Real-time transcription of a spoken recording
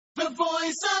The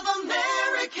Voice of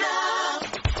America.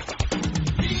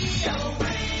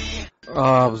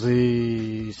 ኣብዚ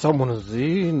ሰሙን እዚ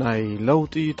ናይ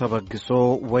ለውጢ ተበግሶ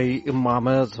ወይ እማመ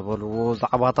ዝበልዎ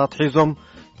ዛዕባታት ሒዞም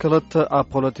ክልተ ኣብ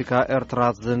ፖለቲካ ኤርትራ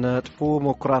ዝነጥፉ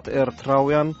ሙኩራት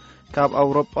ኤርትራውያን ካብ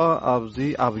ኣውሮጳ ኣብዚ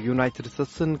ኣብ ዩናይትድ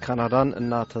ስቴትስን ካናዳን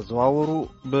እናተዘዋወሩ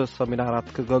ብሰሚናራት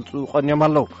ክገልጹ ቀንዮም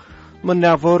ኣለዉ።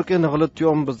 ምንያፈወርቂ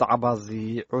ንኽልቲኦም ብዛዕባ እዚ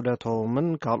ዑደቶምን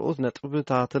ካልኦት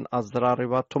ነጥብታትን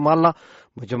ኣዘራሪባቶም ኣላ።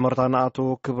 መጀመርታ ንኣቶ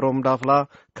ክብሮም ዳፍላ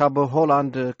ካብ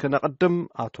ሆላንድ ክነቅድም።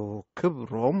 ኣቶ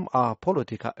ክብሮም ኣብ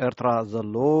ፖለቲካ ኤርትራ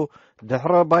ዘለዎ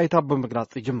ድሕረ ባይታ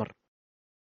ብምግላጽ ይጅምር።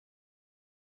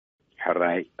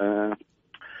 ሕራይ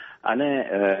ኣነ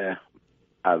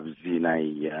ኣብዚ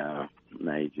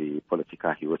ናይዚ ፖለቲካ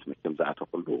ህይወት መቸም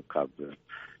ዝኣተኩሉ ካብ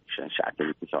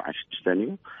 1976 እዩ።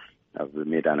 ኣብ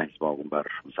ሜዳ ናይ ህዝባዊ ግንባር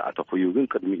ምስኣተኩ እዩ። ግን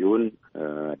ቅድሚኡ እውን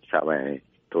ኣዲስ ኣበባ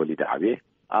ተወሊደ ዓብየ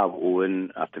ኣብኡ እውን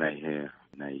ኣብቲ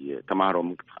ናይ ተማሃሮ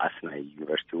ምንቅስቃስ ናይ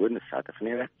ዩኒቨርሲቲ እውን እሳተፍ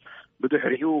ነይረ።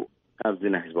 ብድሕሪኡ ኣብዚ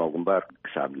ናይ ህዝባዊ ግንባር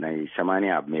ክሳብ ናይ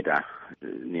 80 ኣብ ሜዳ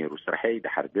ነይሩ ስራሐይ።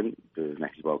 ድሓር ግን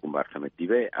ብናይ ህዝባዊ ግንባር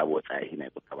ተመዲበ ኣብ ወፃኢ ናይ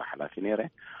ቁጠባ ሓላፊ ነይረ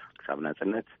ክሳብ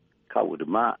ናጽነት። ካብኡ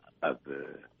ድማ ኣብ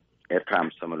ኤርትራ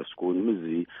ምስ ተመለስኩ ምዚ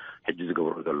ሕጂ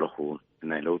ዝገብሮ ዘለኹ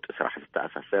ናይ ለውጢ ስራሕ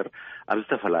ዝተኣሳሰር ኣብ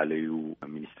ዝተፈላለዩ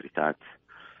ሚኒስትሪታት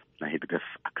ናይ ህድገፍ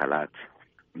ኣካላት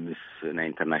ምስ ናይ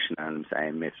ኢንተርናሽናል ምስ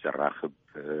IMF ዘራኽብ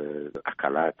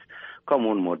ኣካላት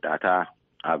ከምኡውን መወዳእታ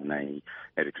ኣብ ናይ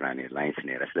ኤሪትራን ኤርላይንስ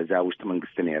ነይረ። ስለዚ ኣብ ውሽጢ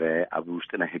መንግስቲ ነይረ፣ ኣብ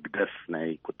ውሽጢ ናይ ህግደፍ ናይ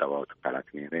ቁጠባዊ ትካላት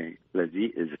ነይረ። ስለዚ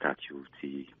እዚታት እዩ እቲ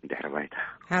ድሕረ ባይታ።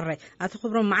 ሓራይ ኣቶ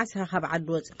ክብሮም መዓስ ካብ ዓዲ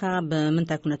ወፂኻ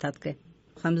ብምንታይ ኩነታት ከ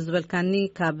ከም ዝብልካኒ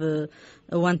ካብ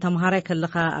እዋን ተማሃራይ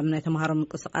ከለኻ ኣብ ናይ ተማሃሮ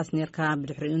ምንቅስቃስ ነርካ፣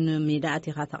 ብድሕሪኡ ሜዳ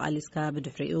ኣቲኻ ተቃሊስካ፣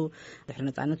 ብድሕሪኡ ድሕሪ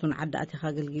ነፃነት እውን ዓዲ ኣቲኻ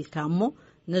ግልጊልካ እሞ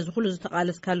ነዚ ኩሉ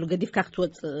ዝተቃለስካሉ ገዲፍካ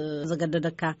ክትወፅእ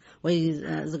ዘገደደካ ወይ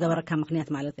ዝገበረካ ምክንያት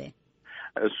ማለት እየ?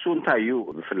 እሱ እንታይ እዩ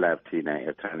ብፍላይ ኣብቲ ናይ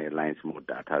ኤርትራን ኤርላይንስ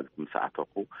መወዳእታ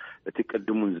ምስኣተኩ እቲ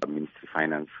ቅድሙን ሚኒስትሪ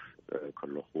ፋይናንስ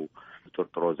ከለኹ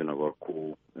ጥርጥሮ ዝነበርኩ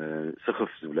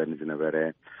ስኽፍ ዝብለኒ ዝነበረ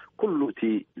ኩሉ እቲ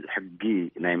ሕጊ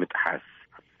ናይ ምጥሓስ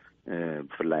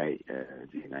ብፍላይ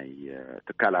እዚ ናይ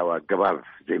ትካላዊ ኣገባብ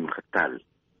ዘይምኽታል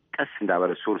ቀስ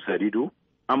እንዳበለ ሱር ሰዲዱ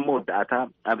ኣብ መወዳእታ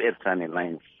ኣብ ኤርትራን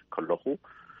ኤርላይንስ ከለኹ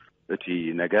እቲ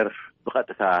ነገር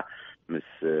ብቐጥታ ምስ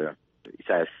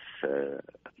ኢሳያስ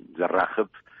ዘራኽብ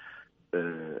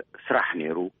ስራሕ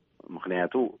ነይሩ።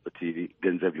 ምክንያቱ እቲ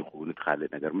ገንዘብ ይኹን እቲ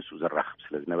ካልእ ነገር ምስኡ ዘራኽብ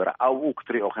ስለ ዝነበረ ኣብኡ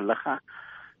ክትሪኦ ከለኻ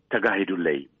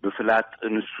ተጋሂዱለይ ብፍላጥ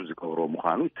ንሱ ዝገብሮ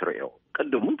ምዃኑ ትሪኦ።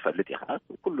 ቅድሙን ትፈልጥ ኢኻ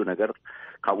ኩሉ ነገር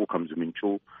ካብኡ ከም ዝምንጩ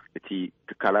እቲ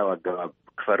ትካላዊ ኣገባብ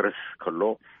ክፈርስ ከሎ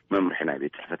መምርሒ ናይ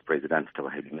ቤት ጽሕፈት ፕሬዚዳንት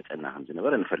ተባሂሉ መፀና ከም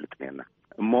ዝነበረ ንፈልጥ ነርና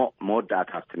እሞ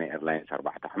መወዳእታ ኣብቲ ናይ ኤርላይንስ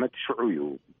 4 ዓመት ሽዑ እዩ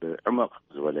ብዕመቕ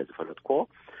ዝበለ ዝፈለጥኮ።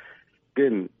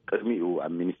 ግን ቅድሚኡ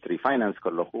ኣብ ሚኒስትሪ ፋይናንስ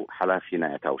ከለኹ ሓላፊ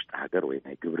ናይ እታ ውሽጢ ሃገር ወይ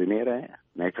ናይ ግብሪ ነይረ፣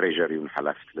 ናይ ትሬዠሪ እውን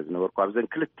ሓላፊ ስለ ዝነበርኩ ኣብዘን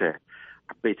ክልተ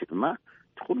ዓበይቲ ድማ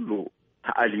ትኩሉ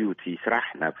ተኣልዩቲ ስራሕ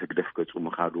ናብ ህግደፍ ገጹ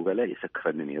ምኻዱ ገለ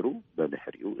የሰክፈኒ ነይሩ።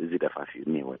 በድሕሪኡ እዚ ደፋፊኡ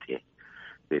ወፅየ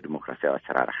ብዲሞክራሲያዊ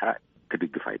ኣሰራርሓ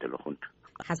ክድግፍ ኣይደለኹን።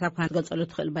 ሓሳብካ ክትገልጸሉ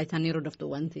ትኽእል ባይታ ነይሩ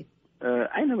ደፍትዎ እንቲ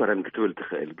ኣይነበረን ክትብል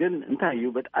ትኽእል። ግን እንታይ እዩ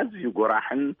ኣዝዩ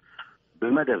ጎራሕን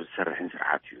ብመደብ ዝሰርሕን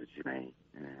ስርዓት እዩ እዚ ናይ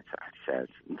ስርዓት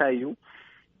ኢሳያስ። እንታይ እዩ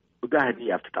ብጋህዲ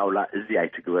ኣብቲ ጣውላ እዚ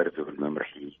ኣይትግበር ዝብል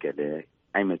መምርሒ ገለ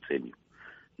ኣይመፅእን እዩ።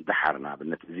 ድሓርና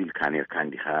ብነት እዚ ኢልካ ነርካ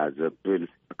እንዲኻ ዘብል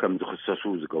ከም ዝኽሰሱ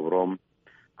ዝገብሮም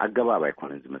ኣገባብ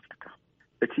ኣይኮነን ዝመፅካ።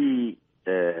 እቲ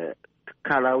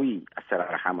ትካላዊ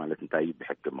ኣሰራርሓ ማለት እንታይ እዩ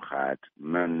ብሕጊ ምኻድ፣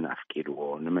 መን ኣፍቂድዎ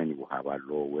ንመን ይውሃብ ኣሎ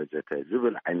ወዘተ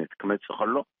ዝብል ዓይነት ክመፅእ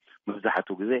ከሎ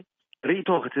መብዛሕትኡ ግዜ ርእቶ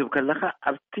ክትህብ ከለኻ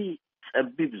ኣብቲ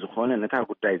ፀቢብ ዝኾነ ነታ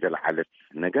ጉዳይ ዘለዓለት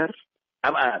ነገር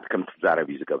ኣብኣ ከም ትዛረብ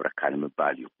እዩ ዝገብረካ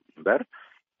ንምባል እዩ እምበር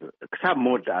ክሳብ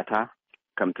መወዳእታ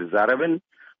ከም ትዛረብን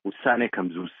ውሳኔ ከም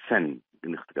ዝውሰን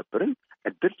ግን ክትገብርን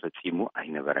ዕድል ፈፂሙ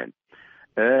ኣይነበረን።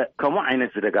 ከምኡ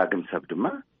ዓይነት ዝደጋግም ሰብ ድማ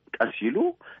ቀሲሉ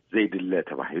ዘይድለ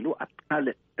ተባሂሉ ኣብ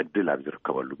ካልእ ዕድል ኣብ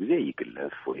ዝርከበሉ ግዜ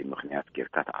ይግለፍ ወይ ምክንያት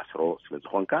ጌርካ ተኣስሮ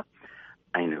ስለዝኾንካ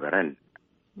ኣይነበረን።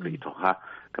 ርእቶኻ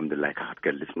ከም ድላይካ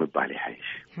ክትገልጽ ምባል ይሓይሽ።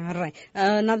 ሓራይ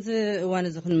ናብዚ እዋን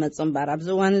እዚ ክንመጽእ እምበር ኣብዚ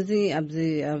እዋን እዚ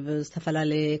ኣብ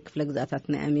ዝተፈላለየ ክፍለ ግዛኣታት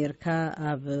ናይ ኣሜሪካ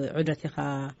ኣብ ዑደት ኢኻ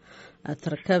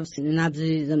ትርከብ። ናብዚ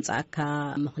ዘምጻእካ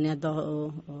ምክንያት ዶ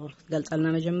ክትገልጸልና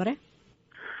መጀመርያ?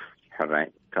 ሕራይ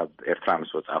ካብ ኤርትራ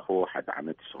ምስ ወጻእኹ 1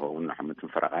 ዓመት ዝኸውን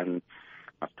ዓመትን ፈረቓን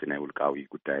ኣብቲ ናይ ውልቃዊ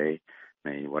ጉዳይ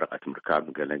ናይ ወረቐት ምርካብ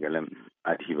ገለገለ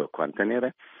ኣድሂበ እኳ እንተ ነይረ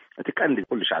እቲ ቀንዲ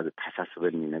ኩሉ ሻዕ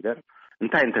ዘተሓሳስበኒ ነገር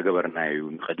እንታይ እንተገበርናዩ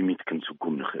ንቅድሚት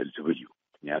ክንስጉም ንኽእል ዝብል እዩ።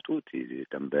 ምክንያቱ እቲ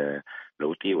ደንበ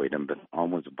ለውጢ ወይ ደንበ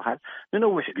ተቃውሞ ዝበሃል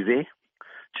ንነዊሕ ግዜ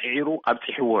تعيرو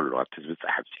أبتحوا له أبتزبط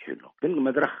أحبتحوا له ግን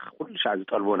መድረኽ ኩሉ ሻዕ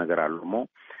ዝጠልቦ ነገር ኣሎ ሞ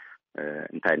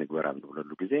እንታይ ንግበር ኣብ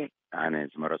ንብለሉ ግዜ ኣነ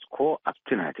ዝመረጽኮ ኣብቲ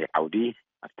ናተይ ዓውዲ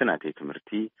ኣብቲ ናተይ ትምህርቲ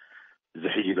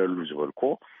ዝሕይለሉ ዝበልኮ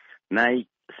ናይ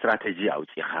ስትራቴጂ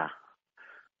ኣውፂኻ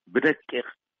ብደቂቕ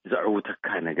ዘዕውተካ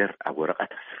ነገር ኣብ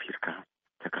ወረቐት ኣስፊርካ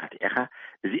ተካቲዕኻ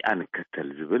እዚ ኣንከተል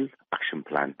ዝብል ኣክሽን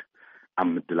ፕላን ኣብ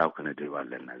ምድላው ከነድልው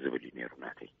ኣለና ዝብል እዩ ነይሩ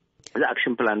ናተይ እዚ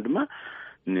ኣክሽን ፕላን ድማ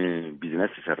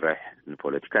ንቢዝነስ ይሰርሕ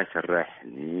ንፖለቲካ ይሰርሕ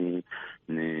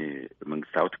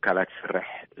ንመንግስታዊ ትካላት ይሰርሕ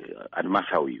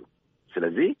ኣድማሳዊ እዩ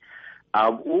ስለዚ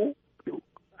ኣብኡ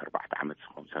 4 ዓመት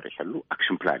ስኹም ሰሪሕሉ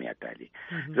ኣክሽን ፕላን ያዳሊ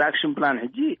እዚ ኣክሽን ፕላን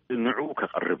ሕጂ ንዑ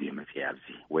ከቅርብ ይመጽ ያብዚ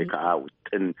ወይ ከዓ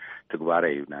ውጥን ትግባረ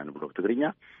ይና ንብሎ ትግርኛ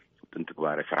ውጥን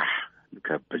ትግባረ ስራሕ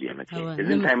ንከብል ይመጽ እዚ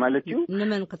እንታይ ማለት እዩ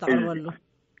ንመን ከተቀርበሉ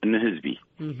ንህዝቢ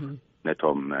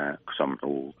ነቶም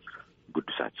ክሰምዑ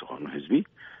ቅዱሳት ዝኾኑ ህዝቢ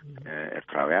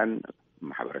ኤርትራውያን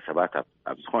ማሕበረሰባት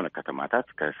ኣብ ዝኾነ ከተማታት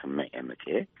ከስምዕ የመጽ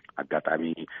ኣጋጣሚ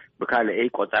በካለይ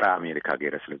ቆጠራ ኣሜሪካ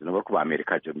ገይረ ስለዝነበርኩ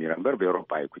በኣሜሪካ ጀሚረ እምበር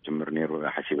በአውሮፓ ይኩጅምር ነይሩ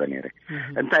ሓሲበ ነይረ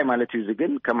እንታይ ማለት እዩ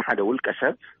ግን ከም ሓደ ውልቀ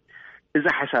ሰብ እዚ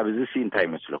ሓሳብ እዚ እንታይ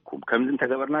መስለኩም ከምዚ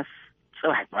እንተገበርናስ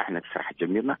ጽባሕ ነቲ ስራሕ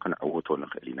ጀሚርና ክንዕውቶ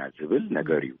ንኽእል ኢና ዝብል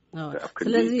ነገር እዩ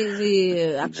ስለዚ እዚ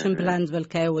ኣክሽን ፕላን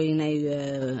ዝበልካዮ ወይ ናይ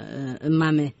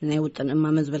እማመ ናይ ውጥን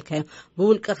እማመ ዝበልካዮ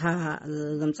ብውልቅኻ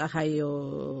ዘምጻኻዮ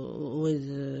ወይ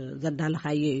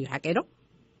ዘዳለኻዮ እዩ ሓቀይዶ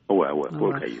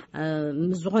ወልቀዩ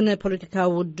ዝኾነ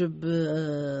ፖለቲካዊ ውድብ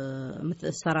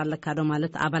ምትእሰር ኣለካ ዶ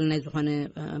ማለት ኣባል ናይ ዝኾነ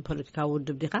ፖለቲካዊ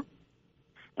ውድብ ዲኻ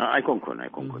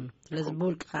ኣይኮንኩን ስለዚ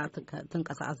ብውልቅኻ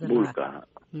ትንቀሳቐስ ዘለካ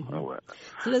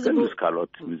ስለዚ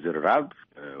ብስካሎት ምዝርራብ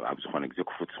ኣብ ዝኾነ ግዜ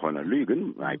ክፉት ዝኾነሉ ግን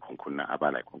ኣይኮንኩን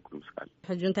ኣባል ኣይኮንኩን ምስካል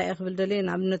ሕጂ እንታይ ይኽብል ደለየ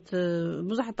ንኣብነት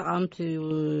ብዙሓት ተቃወምቲ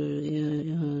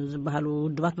ዝበሃሉ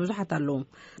ውድባት ብዙሓት ኣለዉ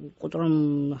ቁጥሮም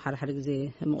ሓደ ግዜ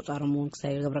ምቁፃሮም እውን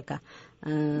ክሳይ ይገብረካ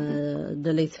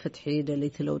ደለይቲ ፍትሒ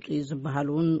ደለይቲ ለውጢ ዝበሃሉ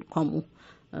እውን ከምኡ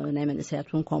ናይ መንእሰያት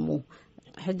እውን ከምኡ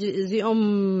ሕጂ እዚኦም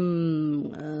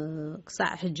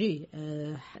ክሳዕ ሕጂ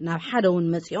ናብ ሓደ እውን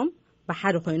መጽኦም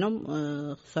ብሓደ ኮይኖም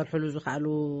ክሰርሕሉ ዝኽኣሉ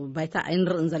ባይታ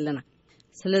ኣይንርእን ዘለና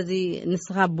ስለዚ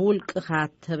ንስኻ ብውልቅኻ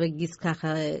ተበጊስካ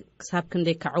ክሳብ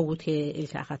ክንደይ ከዕውት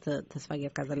ኢልካ ተስፋ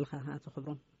ጌርካ ዘለኻ ኣቶ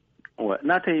ክብሮም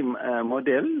ናተይ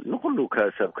ሞዴል ንኩሉ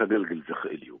ከሰብ ከገልግል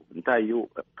ዝኽእል እዩ እንታይ እዩ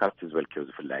ካብቲ ዝበልክዮ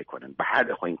ዝፍላይ ኣይኮነን ብሓደ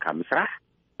ኮይንካ ምስራሕ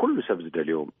ኩሉ ሰብ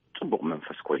ዝደልዮም ጽቡቕ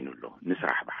መንፈስ ኮይኑሎ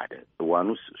ንስራሕ ብሓደ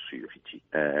እዋኑስ እሱ እዩ ሕጂ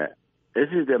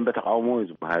እዚ ደንበ ተቃውሞ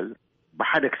ዝበሃል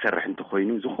ብሓደ ክሰርሕ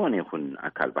እንተኮይኑ ዝኾነ ይኹን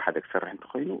ኣካል ብሓደ ክሰርሕ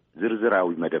እንተኮይኑ ዝርዝራዊ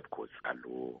መደብ ክወጽኣሉ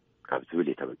ካብ ዝብል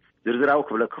የተበል ዝርዝራዊ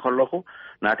ክብለክ ከለኹ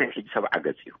ናተይ ሕጂ 7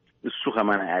 ገጽ እዩ እሱ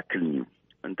ከማን ኣያክልኒ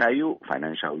እንታይ እዩ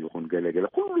ፋይናንሻዊ ይኹን ገለገለ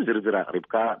ኩሉ ዝርዝር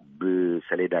ኣቅሪብካ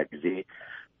ብሰሌዳ ግዜ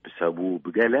ብሰቡ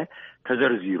ብገለ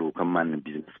ተዘርዚሩ ከማን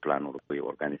ቢዝነስ ፕላን ወይ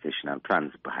ኦርጋናይዜሽናል ፕላን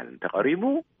ዝበሃል ተቀሪቡ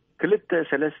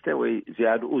 2-3 ወይ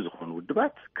ዝያድኡ ዝኾኑ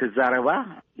ውድባት ክዛረባ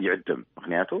ይዕድም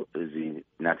ምክንያቱ እዚ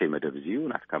ናተይ መደብ እዩ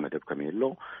ናትካ መደብ ከመይሎ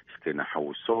እስከና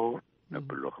ሓውሶ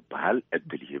ነብሎ ክበሃል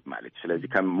ዕድል ይህብ ማለት ስለዚ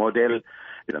ከም ሞዴል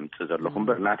ዘምጽ ዘለኹም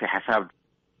በር ናተይ ሓሳብ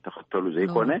ተኸተሉ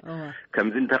ዘይኮነ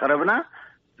ከምዚ እንተቀረብና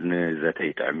ንዘተይ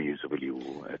ጥዕሚ እዩ ዝብል እዩ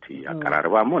እቲ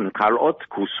ኣቀራርባ ሞ ንካልኦት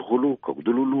ክውስኹሉ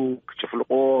ክጉድሉሉ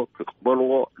ክጭፍልቆ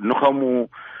ክቅበልዎ ንኸሙ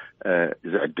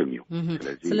ዝዕድም እዩ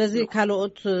ስለዚ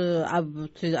ካልኦት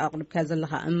ኣብቲ ኣቅልብካ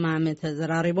ዘለኻ እማመ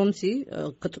ተዘራሪቦምሲ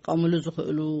ክጥቀሙሉ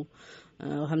ዝኽእሉ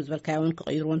ከም ዝበልካዮን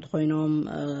ክቕይርዎ እንተኮይኖም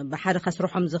ብሓደ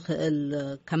ከስርሖም ዝኽእል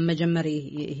ከም መጀመሪ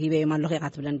ሂበዮም ኣለኹ ኢኻ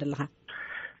ትብለን ዘለኻ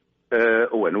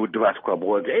ንውድባት እኳ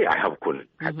ብወግዒ ኣይሃብኩን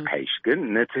ሓይሽ ግን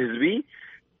ነቲ ህዝቢ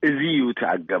እዚ እዩ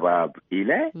ተኣገባብ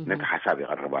ኢለ ነቲ ሓሳብ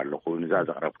ይቐርብ ኣለኹ ንዛ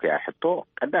ዘቕረብከያ ሕቶ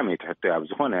ቀዳመይቲ ሕቶ ኣብ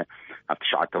ዝኾነ ኣብ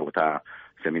 9 ቦታ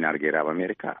ሰሚናር ገይራ ኣብ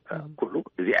ኣሜሪካ ኩሉ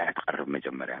እዚኣ ተቐርብ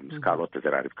መጀመርያ ምስ ካልኦት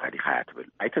ተዘራሪብካ ዲኻ ትብል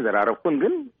ኣይተዘራረብኩን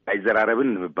ግን ኣይዘራረብን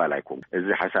ንምባል ኣይኮን እዚ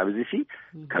ሓሳብ እዚ ሲ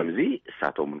ከምዚ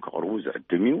እሳቶምን ከቕርቡ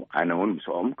ዝዕድም እዩ ኣነ እውን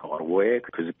ምስኦም ከቕርብዎ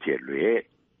ክዝትየሉ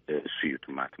እሱ እዩ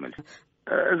ድማ ትመልስ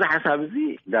እዚ ሓሳብ እዚ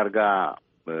ዳርጋ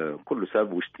ኩሉ ሰብ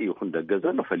ውሽጢ ይኹን ደገ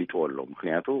ዘሎ ፈሊጥዎ ኣሎ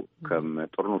ምክንያቱ ከም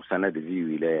ጥርኑፍ ሰነድ እዚ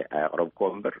ኢለ ኣቅረብኮ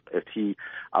እምበር እቲ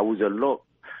ኣብኡ ዘሎ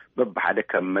በብሓደ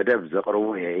ከም መደብ ዘቕርቡ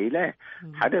ኢለ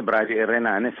ሓደ ብራድዮ ኤሬና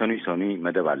ኣነ ሰኑይ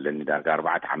መደብ ኣለኒ ዳርጋ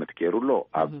 4 ዓመት ገይሩሎ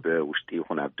ኣብ ውሽጢ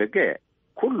ይኹን ኣብ ደገ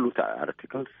ኩሉ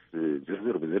ኣርቲክልስ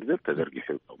ዝርዝር ብዝርዝር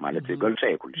ተዘርጊሑ ማለት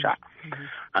ገልጸ ኩሉ ሻዕ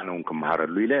ኣነ እውን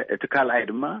ክመሃረሉ ኢለ እቲ ካልኣይ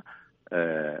ድማ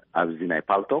ኣብዚ ናይ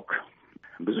ፓልቶክ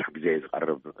ብዙሕ ግዜ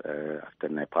ዝቐርብ ኣብቲ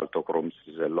ናይ ፓልቶክ ሮምስ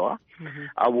ዘለዋ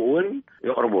ኣብኡ እውን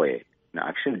ይቕርብዎ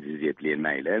ንኣክሽን ዝየድልየና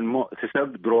ኢለ እሞ እቲ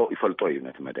ሰብ ድሮ ይፈልጦ እዩ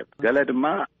ነቲ መደብ ገለ ድማ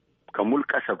ከም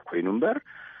ውልቀ ሰብ ኮይኑ እምበር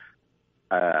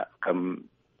ከም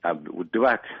ኣብ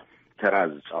ውድባት ተራ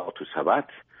ዝፃወቱ ሰባት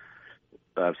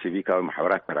ሲቪካዊ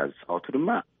ማሕበራት ተራዝጻውቱ ድማ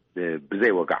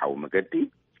ብዘይ ወጋዓው መገዲ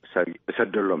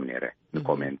ሰደሎም ነይረ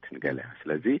ንኮሜንት ንገለ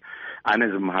ስለዚ ኣነ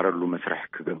ዝመሃረሉ መስርሕ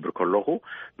ክገብር ከለኹ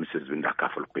ምስ ህዝቢ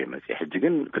እንዳካፈልኩ የመጽ ሕጂ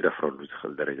ግን ክደፍረሉ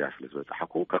ዝኽእል ደረጃ ስለ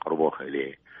ዝበጽሐኩ ከቅርቦ ክእለ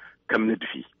ከም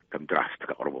ንድፊ ከም ድራፍት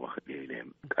ከቅርቦ ክእለ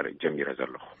ቀር ጀሚረ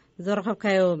ዘለኹ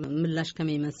ዘረኸብካዮ ምላሽ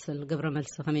ከመይ ይመስል ግብረ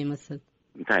መልሲ ከመይ ይመስል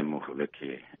እንታይ ምኽለክ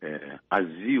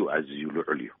ኣዝዩ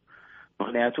ልዑል እዩ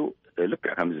ምክንያቱ ልክ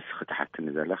ከምዚ ስኽታሓትኒ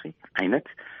ዘለኺ ዓይነት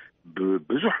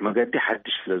ብዙሕ መገዲ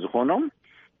ሓድሽ ስለ ዝኾኖም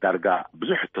ዳርጋ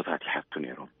ብዙሕ ሕቶታት ይሓቱ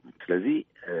ነይሮም ስለዚ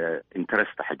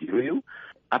ኢንተረስት ሓዲሩ እዩ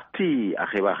ኣብቲ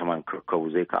ኣኼባ ከማን ክርከቡ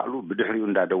ዘይከኣሉ ብድሕሪኡ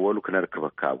እንዳደወሉ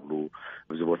ክነርክበካ ብሉ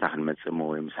ብዙ ቦታ ክንመጽሞ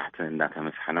ወይ ምሳሕትን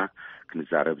እንዳተመስሐና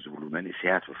ክንዛረብ ዝብሉ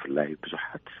መንእስያት ብፍላይ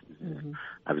ብዙሓት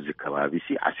ኣብዚ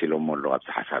ከባቢሲ ዓሲሎም ኣሎ ኣብዚ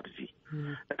ሓሳብ እዚ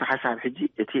እቲ ሓሳብ ሕጂ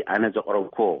እቲ ኣነ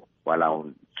ዘቕረብኮ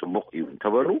ዋላውን ጽቡቕ እዩ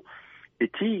እንተበሩ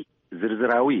እቲ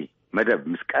ዝርዝራዊ መደብ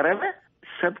ምስ ቀረበ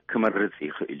ሰብ ክመርጽ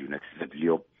ይኽእል እዩ ነቲ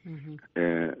ዘድልዮም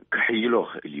ክሕይሎ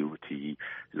ክእል እዩ እቲ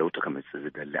ለውጢ ከመጽእ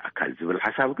ዝደሊ ኣካል ዝብል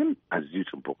ሓሳብ ግን ኣዝዩ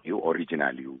ጽቡቕ እዩ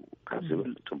ኦሪጂናል እዩ ካብ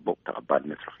ዝብል ጽቡቕ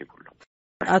ተቐባልነት ረኺቡሎ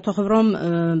ኣቶ ክብሮም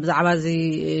ብዛዕባ እዚ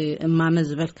እማመ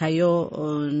ዝበልካዮ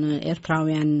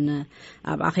ንኤርትራውያን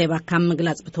ኣብ ኣኼባ ካብ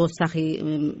ምግላጽ ብተወሳኺ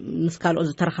ምስ ካልኦ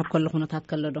ዝተረኸብከሉ ኩነታት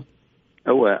ከሎ ዶ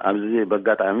እወ ኣብዚ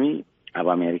በጋጣሚ ኣብ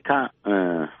ኣሜሪካ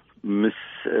ምስ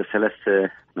ሰለስተ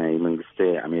ናይ መንግስቲ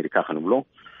ኣሜሪካ ክንብሎ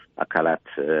ኣካላት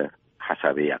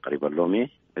ሓሳበይ ኣቅሪበሎም እየ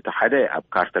እቲ ሓደ ኣብ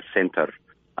ካርተር ሴንተር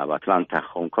ኣብ ኣትላንታ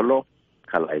ክኸውን ከሎ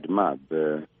ካልኣይ ድማ ኣብ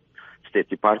ስቴት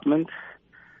ዲፓርትመንት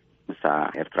ምሳ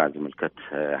ኤርትራ ዝምልከት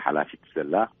ሓላፊት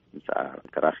ዘላ ምሳ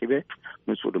ተራኺበ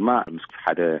ንሱ ድማ ምስ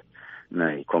ሓደ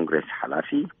ናይ ኮንግረስ ሓላፊ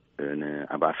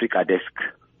ኣብ ኣፍሪካ ዴስክ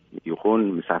ይኹን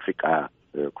ምስ ኣፍሪካ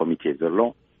ኮሚቴ ዘሎ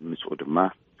ምስኡ ድማ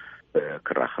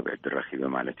ክራኸብ ዕድል ረኺበ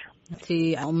ማለት እዩ እቲ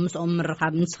ምስኦም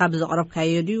ምርኻብ ንስኻ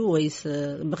ብዘቕረብካዮ ድዩ ወይስ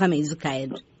ብኸመይ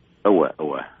ዝካየድ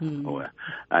እወ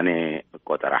ኣነ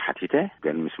ቆጠራ ሓቲተ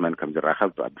ግን ምስ መን ከም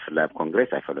ዝራኸብ ብፍላይ ኣብ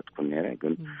ኮንግረስ ኣይፈለጥኩን ነይረ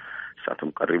ግን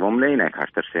ሳቶም ቀሪቦም ለይ ናይ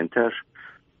ካርተር ሴንተር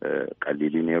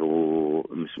ቀሊል ነይሩ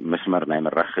መስመር ናይ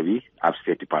መራኸቢ ኣብ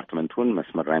ስቴት ዲፓርትመንት እውን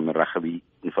መስመር ናይ መራኸቢ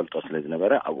ንፈልጦ ስለ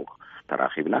ዝነበረ ኣብኡ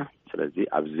ተራኺብና ስለዚ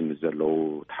ኣብዚ ምስ ዘለው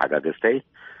ተሓጋገዝተይ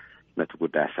ነቲ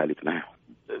ጉዳይ ኣሳሊጥናዮ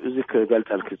እዚ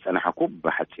ክገልጸልክ ዝጸናሐኩ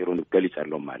ብሓፂሩ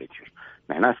ገሊጸሎም ማለት እዩ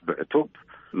ንሕናስ ብዕቱብ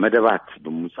መደባት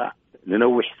ብምውፃእ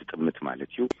ንነዊሕ ዝጥምት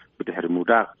ማለት እዩ ብድሕሪ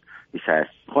ምውዳቕ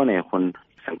ኢሳያስ ዝኾነ ይኹን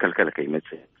ሰንከልከለ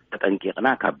ከይመጽእ ተጠንቂቕና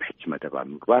ካብ ብሕጂ መደባ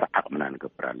ምግባር ዓቕምና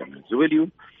ንገብር ኣለና ዝብል እዩ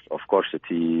ኦፍ ኮርስ እቲ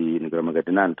ንግረ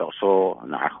መገድና ንጠቕሶ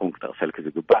ንዓኹም ክተቕሰልክ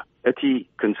ዝግባእ እቲ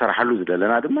ክንሰርሓሉ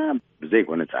ዝደለና ድማ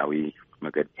ብዘይጎነፃዊ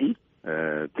መገዲ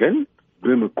ግን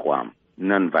ብምቅዋም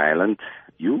ነን ቫዮለንት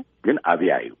እዩ ግን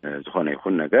ኣብያ እዩ ዝኾነ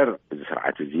ይኹን ነገር እዚ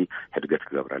ስርዓት እዚ ሕድገት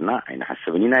ክገብረልና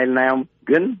ኣይንሓስብን ኢና ኢልናዮም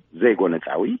ግን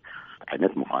ዘይጎነፃዊ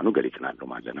ዓይነት ምዃኑ ገሊጽናሉ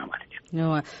ኣለና ማለት እዩ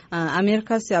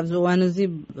ኣሜሪካስ ኣብዚ እዋን እዚ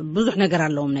ብዙሕ ነገር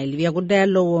ኣለዎም ናይ ሊብያ ጉዳይ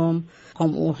ኣለዎም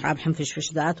ከምኡ ኣብ ሕንፍሽፍሽ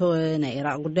ዝኣተወ ናይ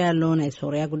ኢራቅ ጉዳይ ኣሎ ናይ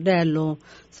ሶርያ ጉዳይ ኣሎ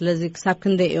ስለዚ ክሳብ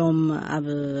ክንደይ እዮም ኣብ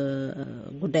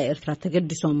ጉዳይ ኤርትራ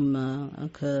ተገዲሶም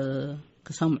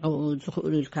ክሰምዑ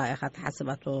ዝኽእሉ ኢልካ ኢኻ ትሓስብ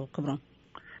ኣቶ ክብሮም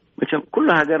መቸም ኩሉ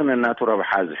ሃገር ነናቱ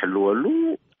ረብሓ ዝሕልወሉ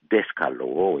ዴስክ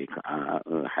ኣለዎ ወይ ከዓ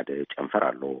ሓደ ጨንፈር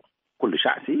ኣለዎ ኩሉ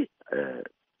ሻዕሲ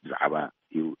ብዛዕባ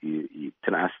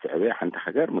ትንኣስ ትዕበ ሓንቲ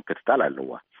ሃገር ምክትታል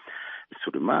ኣለዋ እሱ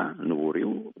ድማ ንቡር እዩ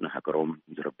ንሃገሮም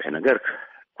ዝረብሕ ነገር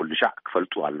ኩሉ ሻዕ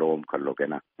ክፈልጡ ኣለዎም ከሎ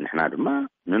ገና ንሕና ድማ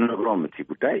ንነግሮም እቲ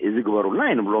ጉዳይ እዚ ግበሩልና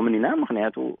ይንብሎምን ኢና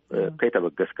ምክንያቱ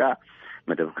ከይተበገስካ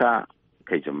መደብካ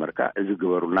ከይጀመርካ እዚ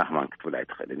ግበሩልና ከማን ክትብል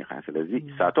ኣይትኽእልን ኢኻ ስለዚ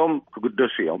እሳቶም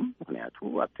ክግደሱ እዮም ምክንያቱ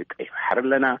ኣብቲ ቀይሕ ባሕሪ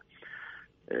ኣለና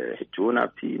ሕጂ እውን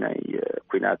ኣብቲ ናይ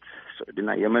ኩናት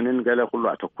ስዑድና የመንን ገለ ኩሉ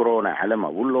ኣተኩሮ ናይ ዓለም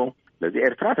ኣብሎ ለዚ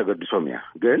ኤርትራ ተገድሶም እያ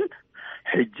ግን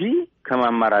ሕጂ ከም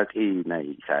ኣማራጺ ናይ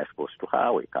ኢሳያስ ክወስዱኻ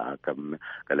ወይ ከዓ ከም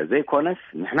ገለ ዘይኮነስ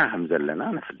ንሕና ከም ዘለና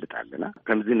ነፍልጥ ኣለና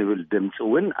ከምዚ ንብል ድምፂ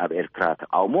እውን ኣብ ኤርትራ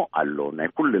ተቃውሞ ኣሎ ናይ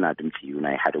ኩልና ድምፂ እዩ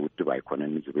ናይ ሓደ ውድብ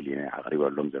ኣይኮነን ዝብል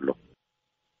ኣቕሪበሎም ዘሎ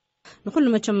ንኩሉ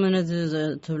መቸም ነዚ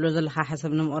ትብሎ ዘለካ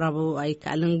ሓሰብ ንምቕራቡ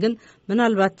ኣይከኣልን ግን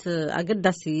ምናልባት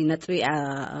ኣገዳሲ ነጥቢኣ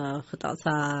ክጠቕሳ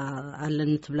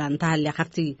ኣለኒ ትብላ እንተሃልያ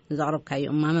ካብቲ ዘቕረብካዮ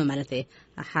እማመ ማለት እየ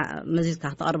መዚዝካ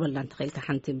ክትቐርበላ እንተኽእልካ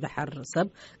ሓንቲ ባሕር ሰብ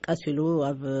ቀሲሉ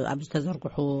ኣብ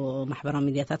ዝተዘርግሑ ማሕበራዊ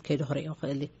ሚድያታት ከይዱ ክሪኦ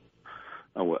ክእል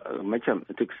መቸም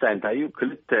እቲ ክስታይ እንታይ እዩ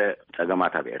ክልተ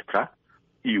ፀገማት ኣብ ኤርትራ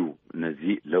እዩ ነዚ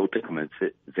ለውጢ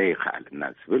ክመጽእ ዘይከኣልና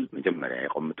ዝብል መጀመርያ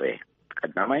ይቐምጦ እየ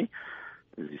ቀዳማይ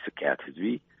እዚ ስቅያት ህዝቢ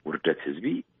ውርደት ህዝቢ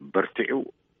በርቲዑ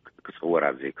ክጽወር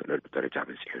ኣብ ዘይክእለሉ ደረጃ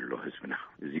በፂሑ ኣሎ ህዝብና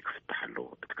እዚ ክፍታሕ ኣለዎ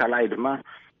እቲ ካልኣይ ድማ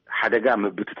ሓደጋ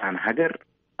ምብትታን ሃገር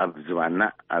ኣብ ዝባና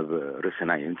ኣብ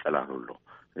ርእስና የንጸላሉ ኣሎ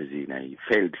እዚ ናይ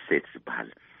ፌልድ ስቴት ዝበሃል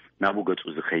نابو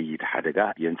قصو زخيد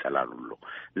حدقا ينسلالو له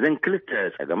زين كلت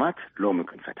سقمات لو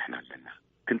ممكن فتحنا لنا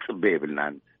كنت صبي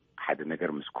بلنا حد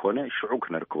نقر مسكونة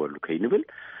شعوك نركو له كي نبل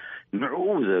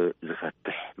نعو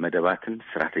زفتح مدباتن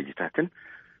استراتيجيتاتن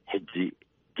حجي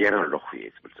جيران لخو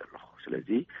يزبل زلخو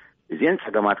سلازي زين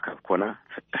سقمات كابكونا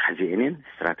فتح زينين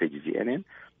استراتيجي زينين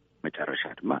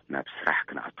مجرشات ما ناب سرح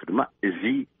كنعطو ما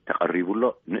ازي تقريبو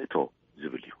له نقطو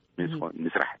زبليو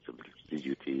نسرح زبليو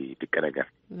زيوتي دكناغر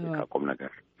كاقوم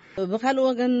نغر بخال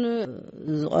وغن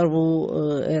زقربو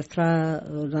إرترا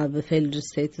بفيلد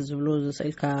ستيت زبلو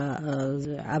زسئلكا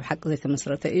عب حق زي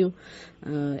تمسرته ايو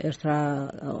إرترا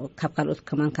كاب قالوت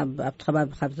كمان كاب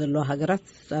ابتخباب خاب زلو هاجرات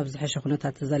ابزحش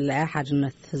خونتات تزلعه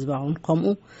حاجنت حزباون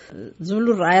قومو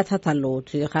زبلو الرأيات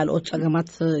هالوت خالوت صقمات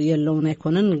يلون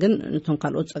يكونن ግን نتون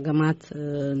خالوت صقمات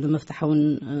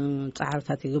لمفتحون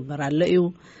صحارتات يغبر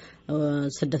عليو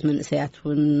سدت من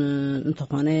سياتون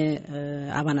انتخونه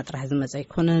ابانا طرح زمص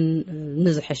يكونن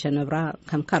نزحش نبرا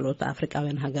كم كالوت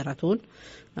افريقاوين هاجراتون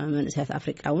من سيات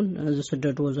افريقاون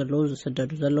زسددو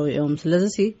زلو يوم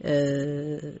سلازي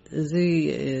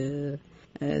زي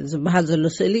زبحال زلو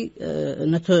سئلي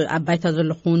نتو عبايتا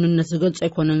زلو خونن زغلص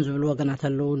يكونن زبل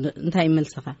وغناتلو انتي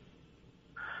ملسخه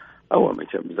أو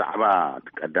مثل زعما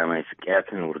قدامي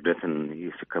سكياتن وردتن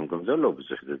يسكم كمزلو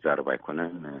بزح زارب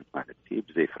يكونن مالتي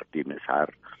بزي فردي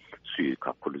مسار سوي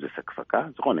كل ذا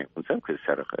سكفكا زغونه يكون سب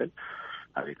كسرخ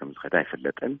عليكم خداي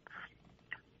فلتن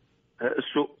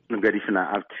السوق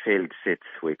نقريفنا ارت فيلد سيت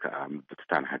ويكا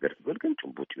بتتان حجر بلكن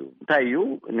تبوتيو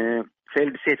تايو ان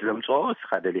فيلد سيت زمصو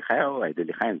خدلي خايو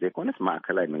ايدلي خاين زي كونت مع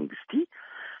كلاي منغستي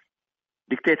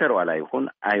ديكتاتور ولا يكون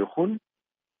ايخون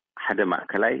حدا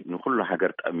معكلاي نقول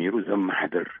حجر أميرو زم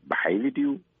حدر بحيل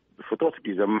ديو بفطوط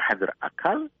دي زم حدر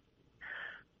أكل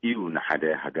يو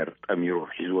نحدا حجر أميرو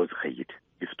حزوز خيد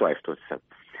يفتو السب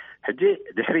حجي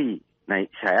دحري ناي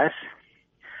ساياس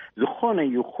زخونة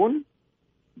يخون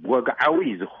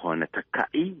وقعوي زخونة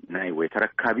تكائي ناي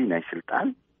ويتركابي ناي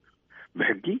سلطان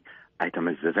بحقي أي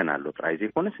تمززن على اللوت عايز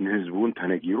يكونس نهزبون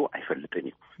تنجيرو أي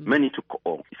فلتنيو مني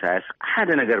تكو ساياس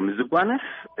حدا نجر مزقوانس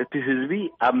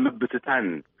تهزبي أم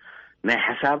بتتان ناي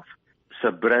حساب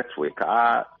سبرت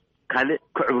ويكا كالي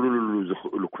كعبلو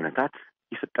زخلو كنتات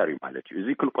يفتري مالتي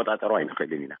زي كل قطعة روين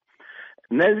خلينا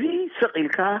نزي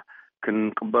سقيلكا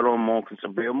كنقبلو مو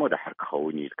كنصبيو مو دحر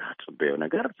كخوني لكا تصبيو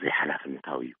نجر زي حلاف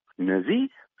النتاويو نزي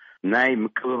ناي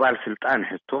مكببال سلطان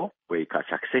حتو ويكا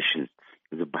ساكسيشن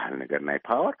زبحال نجر ناي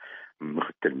باور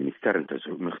مختل مينستر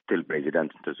انتزو مختل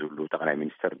بريزيدنت انتزولو تقرأي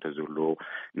مينستر انتزولو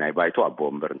ناي بايتو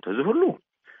أبومبر انتزولو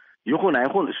يكون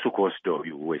السوق وسدو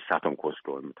ويساتهم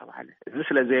كوسدو متبعله إذا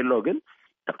سلازي اللوجن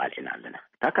تقالعنا لنا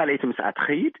تقالعت مساعد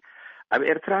خيد أب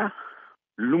إرترا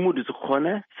لمود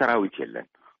زخونة سراويت يلن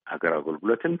أقرأ أقول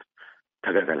بلوتن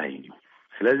تقالعينيو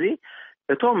سلازي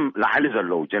اتهم لعلي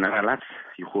زلو جنرالات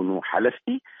يكونوا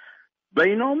حلفتي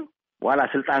بينهم ولا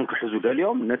سلطان كحزو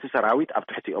اليوم نتي سراويت أب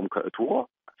تحتي أم كأتوه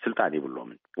سلطان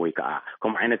يبلومن ويكا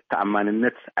كم عين التأمان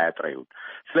النت أتريون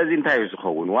سلازي انتهي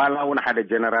يزخون ولا هون حدا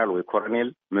جنرال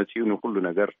وكورنيل مسيون كل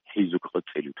نجار حيزوك قد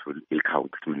سيلوت الكاون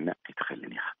كتمنى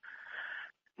يتخلنيها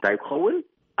انتهي يخون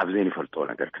أبزيني فلطو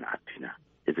نجار كنعطينا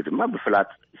إذا ما بفلات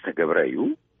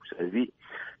استقبريو سلازي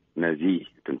نزي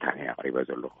تنتاني قريبا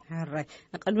زلو حري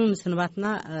قلبي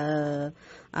مسنباتنا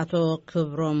أتو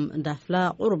كبروم دافلا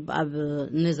قرب أب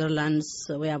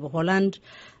نيذرلاندز ويا بهولند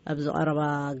أبز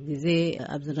قربا جزي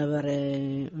أبز نبر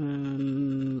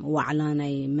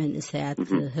وعلاني من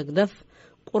إسيات هقدف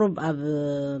قرب أب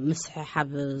مسح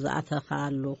حب زعته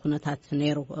خالو كنتات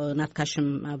نيرو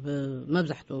ناتكاشم أب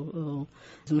مبزحتو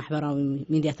محبراوي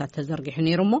ميدياتات تزرقح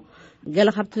نيرمو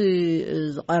قال خبت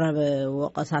قرب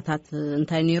وقساتات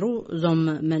انتاي نيرو زوم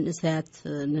من إسيات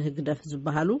نهقدف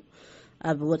زبهالو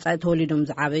أب وصاي توليدهم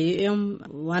زعابيهم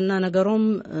وانا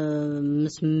نجرهم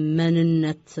مس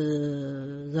مننت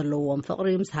زلوهم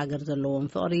فقري مس هاجر زلوهم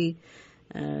فقري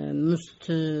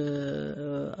مست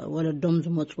ولدهم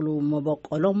زمطلو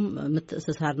مبقلهم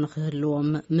متأسسار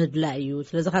نخهلوهم مدلايو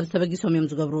سلازي خاب تبقيسهم يوم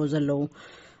زقبرو زلو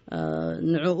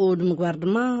نعقود مقبار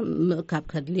دما مقاب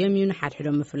كدليميو نحاد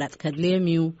حدهم مفلات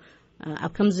كدليميو أب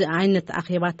كم زي عينة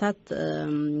أخيباتات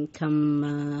كم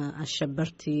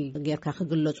الشبرتي غير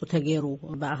كخجلت وتجيرو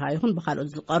بقى هايهون بخالو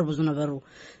قرب زنبرو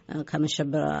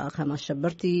كم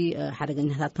الشبرتي حرق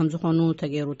نهات كم زخونو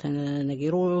تجيرو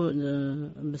تنجيرو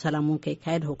بسلامون كي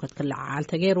كايد هو كتكلع على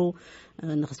تجيرو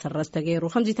نخسر راس تجيرو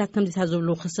كم زي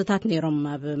زبلو خصتات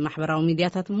نيرم بمحبراو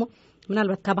ميدياتات مو من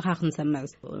البت كبخا خنسمع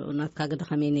ونات كاقد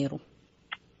خمينيرو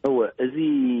هو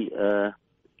زي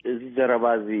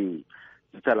زربازي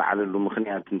تطلع على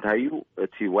المخنيات انتهيو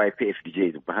تي واي بي اف دي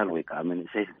جي زبحال ويكا من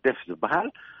سيس دف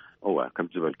زبحال هو كم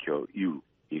زبال كيو يو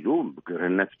إلو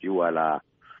بقرنت دي ولا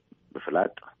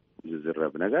بفلات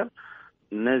زرب نجار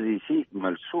نزي سي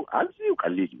ملسو عزي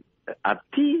وقليل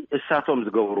أبتي الساتهم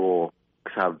زجورو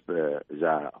كسب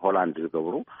زا هولند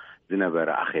زجورو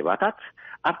زنبر أخيباتات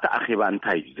أبتا أخيبان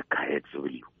تاي زكايت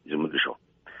زبليو زمدشو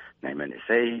ناي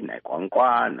منسي ناي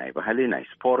قانقوا ناي بحالي ناي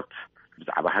سبورت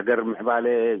بزعب حجر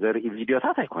معبالة زري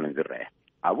فيديوهات هيكون زرّه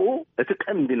أبو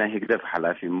أتكلم دينا هيكدف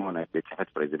حلافي مونا بيتحت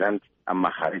بريزيدنت أما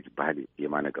خارج بحالي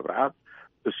يمانا قبرعاب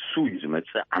السوي زمت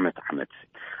عمت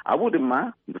أبو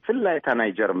دما بفلا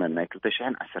يتاناي جرمن ناي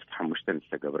كلتشحن 15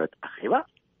 استقبرت أخيبا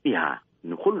إيها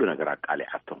نقول نقراك علي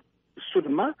عطهم السو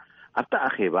دما أبتا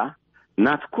أخيبا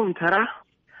ناتكون ترى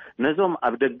نزوم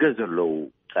أبدأ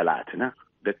لو طلعتنا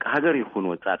دك هاجر يكون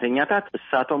وطاتنياتات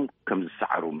الساتهم كم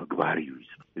السعرو مقباري يوز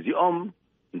زيوم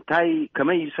انتاي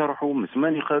كما يسرحوا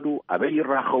مسمن يخدوا أبي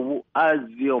يراخوا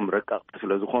أزيوم ركاق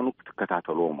تسلزخونوا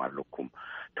تكتاتلوهم عليكم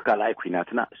تكالاي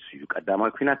كويناتنا سيوك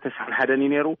قداماي كوينات تسحل حدا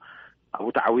ينيرو أبو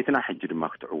تعويتنا حجر ما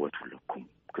كتعوت لكم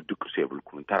كدك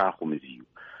سيبلكم تراخوا مزيو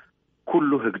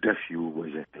كله هقدفيو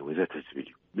وزت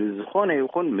زبليو بزخونه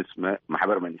يكون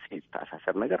محبر من سيد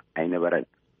تأساسر نجر أين برد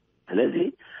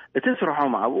الذي تسرحوا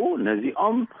معه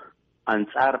نزيهم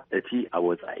أنصار أتي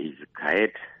أوضاعي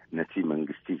زكايد نتي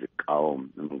منجستي زكاوم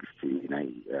منجستي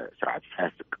ناي سرعة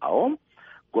سياس زكاوم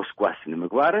قوس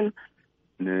نمقبارن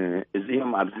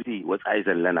نزيهم أبزي وضاعي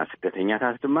زلنا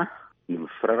سكتينيات دما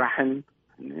نفرحن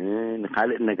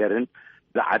نخالق نجرن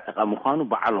زعت أقامخانو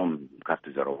بعلهم كارت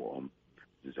زروهم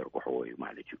زرقو حوي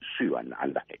مالتي سيوان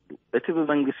على حدو أتي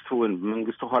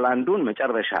بمنجستو هولاندون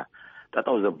مجرشا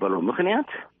تطاو زبلو مخنيات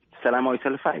سلاماوي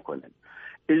سلفا يكونن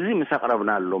إذا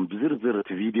مسقربنا لهم بزرزر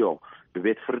فيديو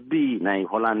ببيت فردي ناي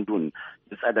هولاندون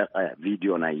صدق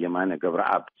فيديو ناي يمانه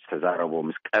قبرعاب استزاربو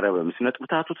مسقربه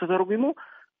مسنطبتاتو تزربيمو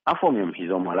افهم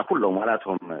يمحيزوم على كلهم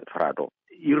مالاتهم فرادو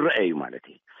يرأيو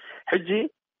مالتي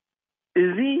حجي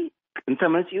إذا انت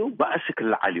مسيو بأسك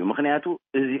العاليو مخنياتو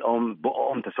إذا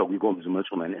بقوم تسوقيقوم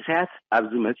زمتو من ساعات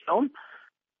أبزو مسيوم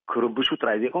كربشو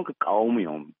ترايزيكم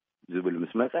كقاوميهم زبل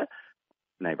مسمسة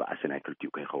ناي بأسنا كلتيو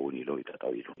كيخوني لو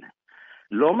يتطاويلونا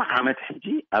لو ما عمت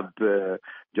حجي أب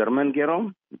جرمن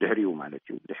جيروم دحريو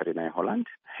مالتيو دحرينا هولاند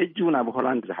حجونا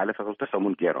بهولاند زحلفة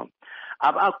قلتسمون جيروم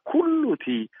أبقى كله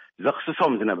تي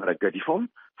زخصصهم زنبرا قديفهم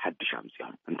حد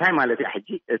شامسيهم انتهي مالتي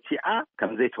حجي اتيعا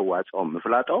كم زي تواتهم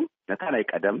مفلاتهم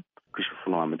نتالايك أدم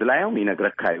كشفنوا مدلايهم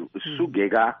ينقركايو السو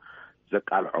جيغا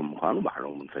زقال عمخانو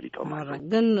بعلوم فريتهم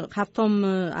ግን ካብቶም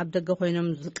ኣብ ደገ ኮይኖም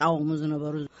ዝቃወሙ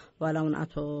ዝነበሩ ዋላውን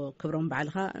ኣቶ ክብሮም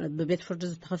ባዕልኻ ብቤት ፍርዲ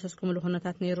ዝተኸሰስኩምሉ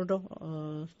ኩነታት ነይሩ ዶ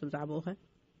ብዛዕባኡ ኸ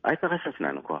ኣይተኸሰስና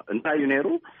ንኳ እንታይ እዩ ነይሩ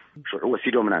ሽዑ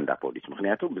ወሲዶምና እንዳ ፖሊስ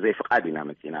ምክንያቱ ብዘይ ፍቃድ ኢና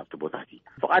መፂና ኣብቲ ቦታቲ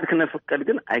ፍቃድ ክነፍቀድ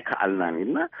ግን ኣይከኣልናን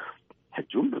ኢልና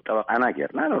ሕጁም ብጠበቃና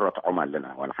ጌርና ንረትዖም ኣለና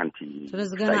ዋላ ሓንቲ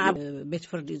ስለዚ ገና ኣብ ቤት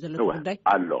ፍርዲ ዘሎ ጉዳይ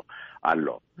ኣሎ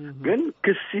ግን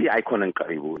ክሲ ኣይኮነን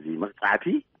ቀሪቡ እዚ መቅፃዕቲ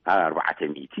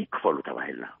 400 ክፈሉ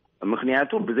ተባሂልና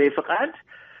ምክንያቱ ብዘይ ፍቃድ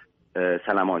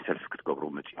ሰላማዊ ሰልፍ ክትገብሩ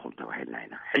መፅኹም ተባሂልና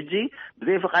ኢና ሕጂ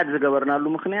ብዘይ ፍቃድ ዝገበርናሉ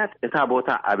ምክንያት እታ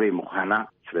ቦታ ኣበይ ምዃና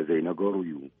ስለዘይ ነገሩ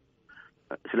እዩ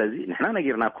ስለዚ ንሕና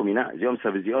ነጊርናኩም ኢና እዚኦም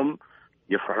ሰብ እዚኦም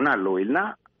የፍርዑና ኣለዉ ኢልና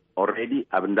ኦልሬዲ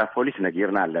ኣብ እንዳ ፖሊስ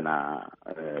ነጊርና ኣለና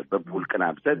በብውልቅና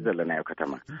ብዘት ዘለናዮ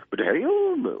ከተማ ብድሕሪኡ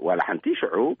ዋላ ሓንቲ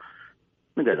ሽዑ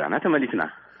ንገዛና ተመሊስና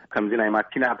ከምዚ ናይ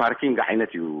ማኪና ፓርኪንግ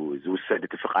ዓይነት እዩ ዝውሰድ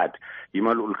ፍቃድ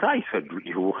ይመልኡልካ ይሰዱ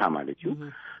ይህቡኻ ማለት እዩ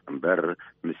እምበር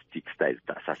ምስቲክ ስታይል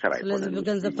ተኣሳሰር ኣይኮነን ስለዚ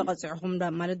ብገንዘብ ተቐፂዕኹም ዳ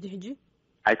ማለት ሕጂ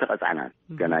ኣይተቐፅዕናን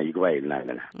ገና ይግባይ ኢልና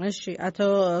ኣለና እሺ ኣቶ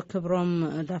ክብሮም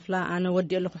ዳፍላ ኣነ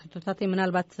ወዲእ ኣለኹ ሕቶታተይ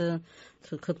ምናልባት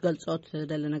ክትገልጾት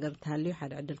ደለ ነገር እንተሃልዩ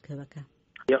ሓደ ዕድል ክህበካ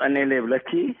يقنيلي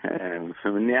بلكي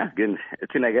فهمنيا قن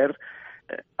تنجر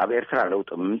أبي إرسال لو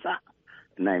تمنزع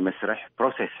ناي مسرح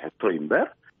بروسيس حطو ينبر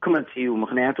كمان تيو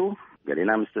مخنياتو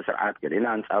قالينا مستسرعات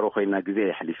قالينا أنصارو خينا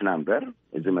جزء حليفنا نبر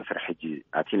إذا مسرح حجي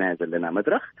أتينا يزلنا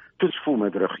مدرخ تصفو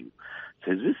مدرخيو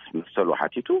سجس مستلو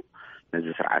حاتيتو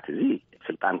نزل سرعات زي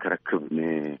سلطان كركب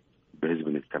بحزب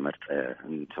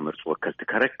نتمرت وكلت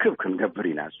كركب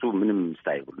كنقبرينا سو منم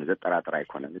مستايقول نزل طرا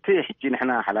يكون تي حجي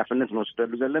نحنا حلافنت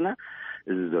نوصدلو زلنا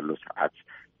زلو سرعات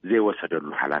زي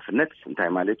وصدلو حلافنت انتي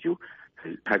مالتيو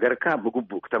هاجركا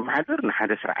بقبو كتمحضر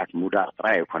نحدا سرعات مودا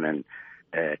طرا يكون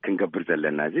كنقبر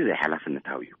زلنا زي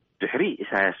حلافنتاويو دحري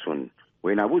اساسون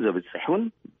وين ابو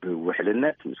زبصحون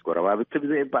بوحلنت مسكورا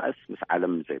بتبزي باس مس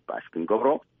عالم زي باس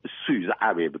كنقبرو السو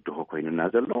زعابي بدو كويننا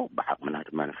زلو بحق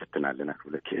منات ما نفتنا لنا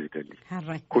ولا كيف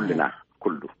دلي كلنا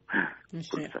كله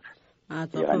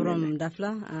አቶ ክብሮም ዳፍላ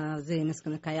زي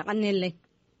مسكنك يقني لي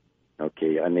اوكي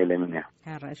يقني لي من يا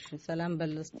حرش سلام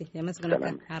بلستي يا مسكنك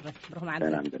حرش بروح مع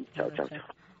سلام تشاو تشاو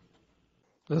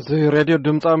እዚ ሬድዮ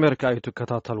ድምፂ ኣሜሪካ እዩ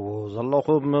ትከታተልዎ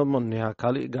ዘለኹም ምንያ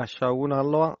ካልእ ጋሻ እውን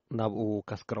ኣለዋ ናብኡ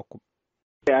ከስክረኩም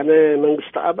ኣነ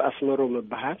መንግስትኣብ ኣስመሮም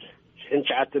ይበሃል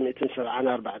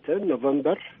 1974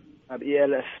 ኖቨምበር ኣብ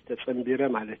ኢኤልኤፍ ተጸምቢረ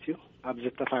ማለት እዩ ኣብ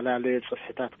ዝተፈላለዩ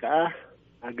ጽሕፈታት ከዓ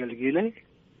ኣገልጊለ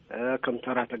ከም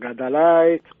ተራ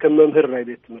ተጋዳላይ ከም መምህር ናይ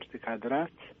ቤት ትምህርቲ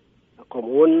ካድራት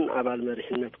ከምኡውን ኣባል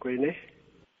መሪሕነት ኮይነ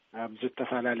ኣብ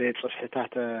ዝተፈላለዩ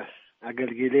ጽሕፈታት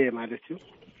ኣገልጊለ ማለት እዩ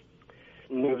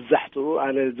መብዛሕትኡ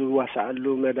ኣነ ዝዋሳኣሉ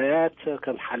መዳያት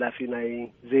ከም ሓላፊ ናይ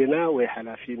ዜና ወይ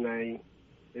ሓላፊ ናይ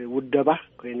ውደባ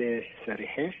ኮይነ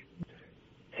ሰሪሐ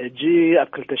ሕጂ ኣብ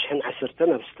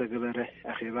 2010 ኣብ ዝተገበረ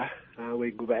ኣኼባ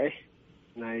ወይ ጉባኤ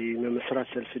ናይ መመስረት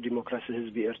ሰልፊ ዲሞክራሲ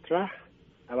ህዝቢ ኤርትራ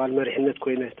ኣባል መሪሕነት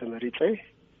ኮይነ ተመሪጸ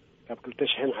ካብ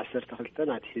 2012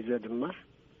 ኣትሒዘ ድማ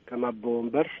ከም ኣቦ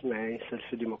ወንበር ናይ ሰልፊ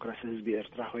ዲሞክራሲ ህዝቢ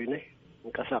ኤርትራ ኮይነ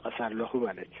እንቀሳቀስ ኣለኹ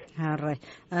ማለት ሃራይ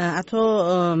ኣቶ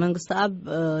መንግስትኣብ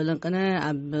ለንቅነ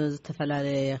ኣብ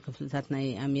ዝተፈላለዩ ክፍልታት ናይ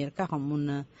ኣሜሪካ ከምኡን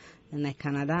ናይ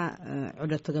ካናዳ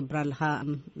ዑደት ትገብር ኣለኻ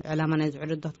ዕላማ ናይ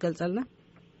ዑደት ትገልጸልና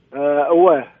እወ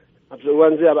ኣብዚ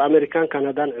እዋን እዚ ኣብ ኣሜሪካን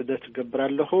ካናዳን ዑደት ትገብር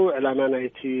ኣለኹ ዕላማ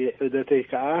ናይቲ ዑደተይ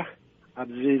ከዓ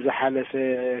ኣብዚ ዝሓለፈ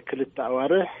ክልተ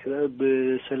ኣዋርሕ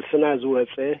ብሰልፍና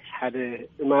ዝወፀ ሓደ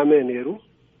እማመ ነይሩ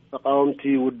ተቃወምቲ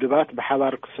ውድባት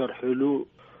ብሓባር ክሰርሕሉ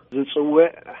ዝጽውዕ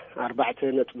 4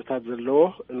 ነጥብታት ዘለዎ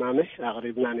እማመ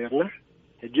ኣቕሪብና ነርና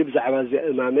ሕጂ ብዛዕባ እዚ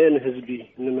እማመ ንህዝቢ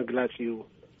ንምግላጽ እዩ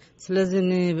ስለዚ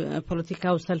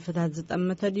ንፖለቲካዊ ሰልፍታት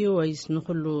ዝጠመተ ድዩ ወይስ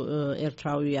ንኩሉ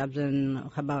ኤርትራዊ ኣብዘን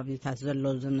ከባቢታት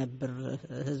ዘሎ ዝነብር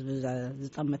ህዝቢ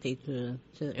ዝጠመተ እዩ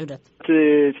ዑደት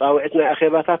ጻውዕት ናይ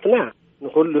ኣኼባታትና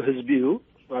ንኩሉ ህዝቢ እዩ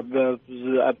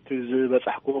ኣብቲ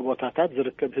ዝበጻሕክዎ ቦታታት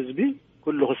ዝርከብ ህዝቢ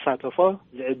ኩሉ ክሳተፎ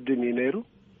ዝዕድም እዩ ነይሩ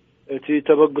እቲ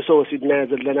ተበግሶ ወሲድና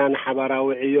ዘለና ንሓባራዊ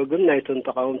ዕዮ ግን ናይተን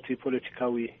ተቃወምቲ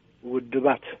ፖለቲካዊ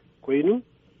ውድባት ኮይኑ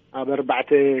ኣብ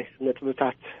 4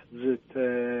 ነጥብታት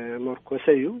ዝተመርኮሰ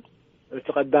እዩ እቲ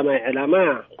ቀዳማይ ዕላማ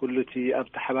ኩሉ እቲ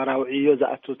ኣብቲ ሓባራዊ ዕዮ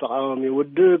ዝኣቱ ተቃዋሚ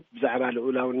ውድብ ብዛዕባ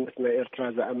ልኡላውነት ናይ ኤርትራ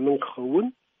ዝኣምን ክኸውን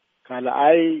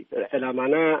ካልኣይ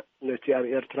ዕላማና ነቲ ኣብ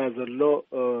ኤርትራ ዘሎ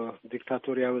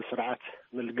ዲክታቶርያዊ ስርዓት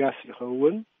ምልጋስ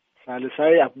ይኸውን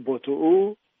ሳልሳይ ኣብ ቦትኡ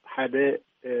ሓደ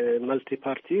መልቲ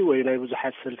ፓርቲ ወይ ናይ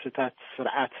ብዙሓት ሰልፍታት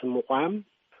ስርዓት ምቋም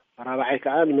ራብዓይ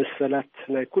ከዓ ንመሰላት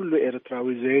ናይ ኩሉ ኤርትራዊ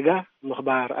ዜጋ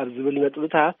ምኽባር ኣብ ዝብል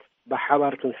ነጥብታት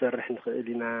ብሓባር ክንሰርሕ ንኽእል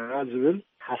ኢና ዝብል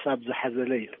ሓሳብ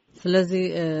ዝሓዘለ እዩ ስለዚ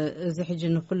እዚ ሕጂ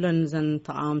ንኩለን ዘን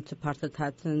ተቃወምቲ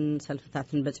ፓርቲታትን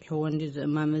ሰልፍታትን በፂሕዎ እንዲ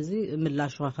ዝእማም እዚ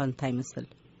ምላሹ እንታይ ይመስል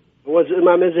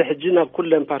ወዝእማም እዚ ሕጂ ናብ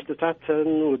ኩለን ፓርቲታትን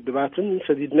ውድባትን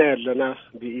ሰዲድና ኣለና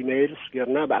ብኢሜይል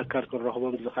ስጌርና በኣካል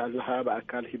ክንረኽቦም ዝኽኣልና ከዓ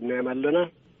በኣካል ሂድናዮም ኣለና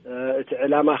እቲ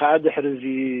ዕላማ ከዓ ድሕሪ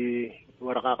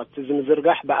ወረቃቅቲ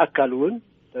ዝምዝርጋሕ በኣካል እውን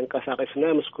ተንቀሳቂስና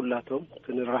ምስ ኩላቶም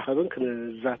ክንራኸብን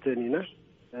ክንዛተን ኢና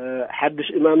ሓድሽ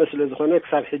እማመ ስለ ዝኾነ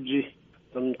ክሳብ ሕጂ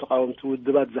እቶም ተቃወምቲ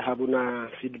ውድባት ዝሃቡና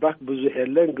ፊድባክ ብዙሕ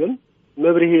የለን ግን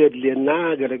መብርሂ የድልየና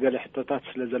ገለገለ ሕቶታት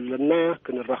ስለ ዘለና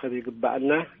ክንራኸብ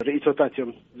ይግባአና ርእቶታት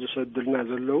እዮም ዝሰድልና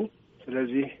ዘለዉ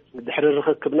ስለዚ ድሕሪ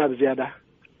ርክክብና ብዝያዳ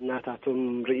እናታቶም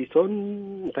ርእቶን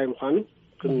እንታይ ምዃኑ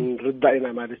ክንርዳእ ኢና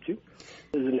ማለት እዩ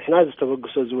እዚ ንሕና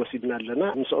ዝተበግሶ ዝወሲድና ኣለና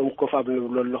ምስኦም ኮፍ ኣብ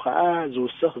ንብለሉ ከዓ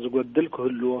ዝውስኽ ዝጎድል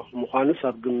ክህልዎ ምዃኑ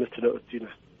ሳብ ግምት ነእቲና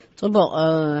ጽቡቕ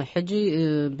ሕጂ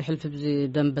ብሕልፊ ብዚ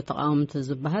ደንብ ተቃውምቲ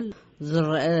ዝበሃል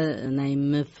ዝረአ ናይ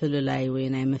ምፍልላይ ወይ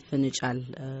ናይ ምፍንጫል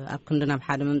ኣብ ክንድና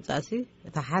ብሓደ መምጻእሲ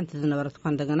እታ ሓንቲ ዝነበረት እኳ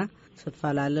እንደገና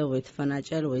ትፈላለ ወይ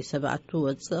ትፈናጨል ወይ ሰብኣቱ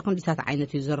ወፅእ ክንዲታት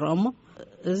ዓይነት እዩ ዝረአ እሞ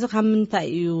እዚ ካብ ምንታይ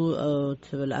እዩ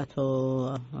ትብል ኣቶ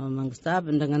መንግስትኣብ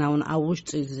እንደገና እውን ኣብ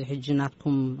ውሽጢ እዚ ሕጂ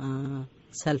ናትኩም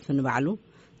ሰልፊ ንባዕሉ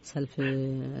ሰልፊ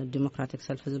ዲሞክራቲክ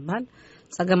ሰልፊ ዝበሃል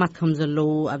ጸገማት ከም ዘለዉ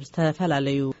ኣብ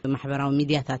ዝተፈላለዩ ማሕበራዊ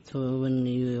ሚድያታት እውን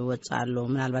ይወፅእ ኣሎ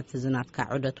ምናልባት ዝናትካ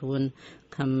ዑደት እውን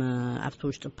ከም ኣብቲ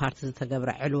ውሽጢ ፓርቲ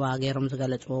ዝተገብረ ዕልዋ ገይሮም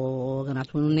ዝገለጽዎ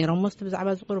ወገናት እውን ነይሮም ሞስቲ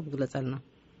ብዛዕባ ዝቁርብ ግለጸልና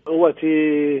እወቲ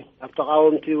ኣብ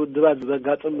ተቃወምቲ ውድባት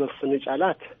ዘጋጥም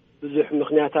ምፍንጫላት ብዙሕ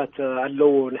ምክንያታት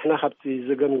ኣለዎ ንሕና ካብቲ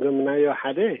ዝገምገምናዮ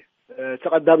ሓደ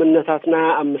ተቀዳምነታትና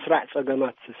ኣብ ምስራዕ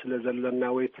ጸገማት ስለ ዘለና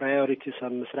ወይ ፕራዮሪቲስ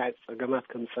ኣብ ምስራዕ ጸገማት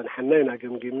ከም ዝጸንሐና ኢና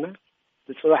ገምጊምና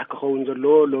ብጽባሕ ክኸውን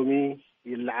ዘለዎ ሎሚ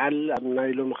ይልዓል ኣብ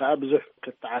ናይ ሎሚ ከዓ ብዙሕ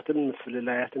ቅጥዓትን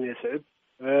ምፍልላያትን የስዕብ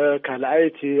ካልኣይ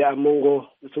እቲ ኣብ መንጎ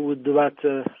እቲ ውድባት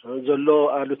ዘሎ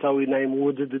ኣሉታዊ ናይ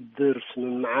ውድድር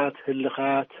ስምምዓት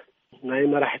ህልኻት ናይ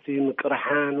መራሕቲ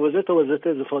ምቅርሓን ወዘተ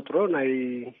ወዘተ ዝፈጥሮ ናይ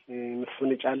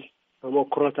ምፍንጫል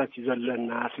ተሞክሮታት እዩ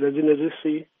ዘለና ስለዚ ነዚ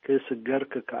ክስገር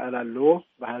ክከኣል ኣለዎ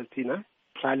ባህልቲና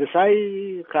ሳልሳይ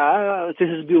ከዓ እቲ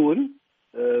ህዝቢ እውን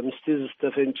ምስቲ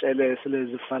ዝተፈንጨለ ስለ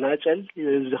ዝፈናጨል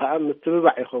እዚ ከዓ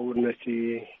ምትብባዕ ይኸውን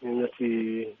ነቲ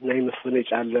ናይ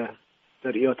ምፍንጫል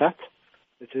ተርእዮታት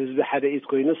እቲ ህዝቢ ሓደ ኢት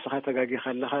ኮይኑ ስኻ ተጋጊኻ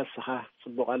ኣለኻ ስኻ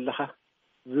ጽቡቕ ኣለኻ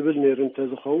ዝብል ነይሩ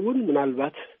እንተዝኸውን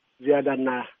ምናልባት ዝያዳና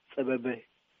ፀበበ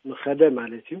ምኸደ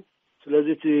ማለት እዩ ስለዚ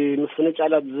እቲ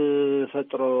ምፍንጫላት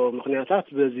ዝፈጥሮ ምክንያታት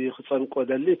በዚ ክጸንቆ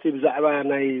ደሊ እቲ ብዛዕባ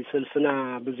ናይ ሰልፍና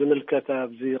ብዝምልከት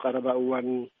ኣብዚ ቀረባ እዋን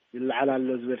ይለዓላሎ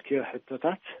ዝበልክዮ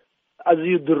ሕቶታት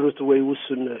ኣዝዩ ድርቱ ወይ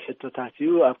ውሱን ሕቶታት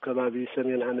እዩ ኣብ ከባቢ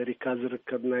ሰሜን ኣሜሪካ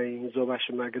ዝርከብ ናይ ዞባ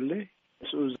ሽማግሌ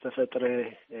ንሱ ዝተፈጥረ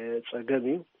ፀገም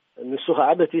እዩ ንሱ ከዓ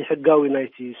በቲ ሕጋዊ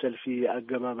ናይቲ ሰልፊ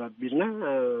ኣገባብ ኣቢልና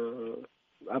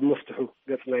ኣብ መፍትሑ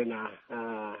ገጽናይና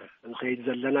ንኸይድ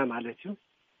ዘለና ማለት እዩ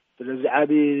ስለዚ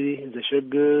ዓቢ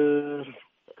ዘሸግር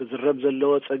ክዝረብ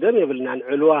ዘለዎ ፀገም የብልናን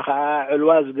ዕልዋ ከዓ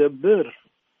ዕልዋ ዝገብር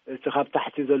እቲ ካብ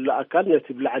ታሕቲ ዘሎ ኣካል ነቲ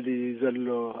ብላዕሊ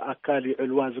ዘሎ ኣካል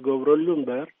ዕልዋ ዝገብረሉ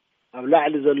እምበር ኣብ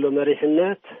ላዕሊ ዘሎ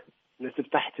መሪሕነት ነቲ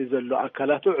ታሕቲ ዘሎ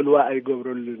ኣካላቱ ዕልዋ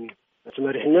ኣይገብረሉን እቲ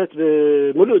መሪሕነት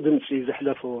ብሙሉእ ድምፂ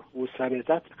ዘሕለፎ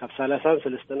ውሳኔታት ካብ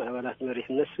 33 ኣባላት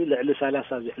መሪሕነት ልዕሊ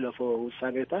 30 ዘሕለፎ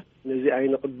ውሳኔታት ነዚ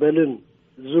ኣይንቕበልን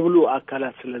ዝብሉ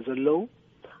ኣካላት ስለ ዘለው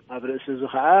ኣብ ርእሲ እዚ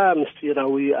ከዓ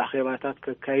ምስጢራዊ ኣኼባታት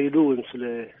ከካይዱ እውን ስለ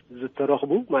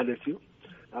ዝተረኽቡ ማለት እዩ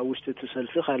ኣብ ውሽጢ እቲ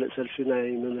ሰልፊ ካልእ ሰልፊ ናይ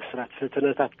ምምስራት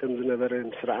ፈተነታት ከም ዝነበረ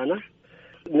ምስረኣና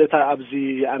ነታ ኣብዚ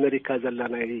ኣሜሪካ ዘላ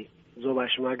ናይ ዞባ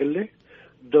ሽማግሌ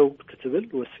ደው ክትብል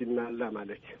ወሲና ኣላ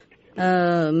ማለት እዩ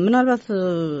ምናልባት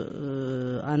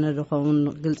ኣነ ድኸውን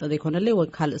ግልጽ ዘይኮነለይ ወይ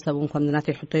ካልእ ሰብ እንኳን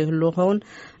ዝናተይ ሕቶ ይህሉ ኸውን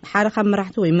ሓደ ካብ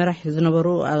መራሕቲ ወይ መራሒ ዝነበሩ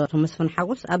ኣቶ መስፍን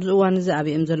ሓጎስ ኣብዚ እዋን እዚ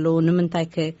ኣብኦም ዘለዉ ንምንታይ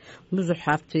ከ ብዙሕ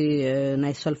ኣብቲ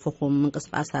ናይ ሰልፍኹም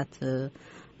ምንቅስቃሳት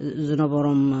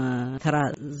ዝነበሮም ተራ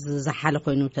ዝሓለ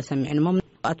ኮይኑ ተሰሚዕን ሞ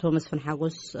ኣቶ መስፍን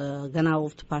ሓጎስ ገና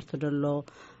ወፍቲ ፓርቲ ደሎ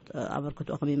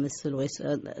ኣበርክትኦ ከም ይመስል ወይስ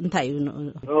እንታይ እዩ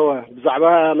ብዛዕባ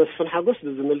መስፍን ሓጎስ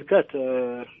ብዝምልከት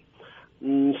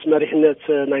ምስ መሪሕነት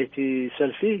ናይቲ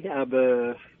ሰልፊ ኣብ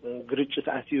ግርጭት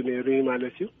ኣትዩ ነይሩ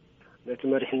ማለት እዩ ነቲ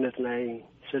መሪሕነት ናይ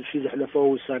ሰልፊ ዘሕለፎ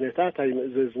ውሳኔታት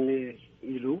ኣይምእዘዝኒ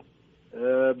ኢሉ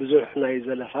ብዙሕ ናይ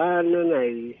ዘለፋን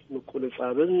ናይ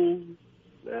ምቁንጻብን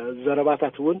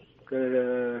ዘረባታት እውን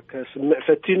ከስምዕ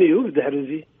ፈቲኑ እዩ ድሕሪ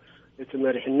እዚ እቲ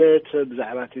መሪሕነት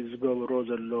ብዛዕባ እቲ ዝገብሮ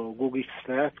ዘሎ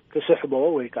ጉጉይታት ክስሕቦ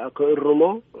ወይ ከዓ ክእርሞ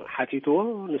ሓቲትዎ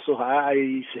ንሱ ከዓ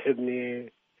ኣይስሕብኒ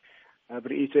ኣብ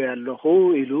ርእይቶ ያለኹ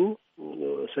ኢሉ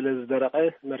ስለ ዝደረቐ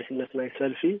መሪሕነት ናይ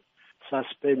ሰልፊ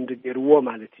ሳስፔንድ ገይርዎ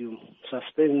ማለት እዩ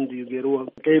ሳስፔንድ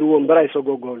ገይርዎ እምበር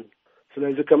ኣይሰጎጎን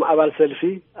ስለዚ ከም ኣባል ሰልፊ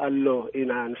ኣሎ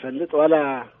ኢና ንፈልጥ ዋላ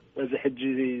እዚ ሕጂ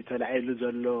ተላዒሉ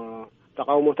ዘሎ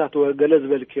ተቃውሞታት ወገለ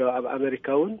ዝበልክዮ ኣብ ኣሜሪካ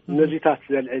እውን ነዚታት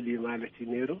ዘልዕል እዩ ማለት እዩ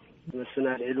ነይሩ መስና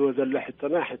ልዕልዎ ዘሎ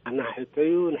ሕቶና ሕትና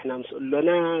ሕተዩ ንሕና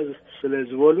ምስእሎና ስለ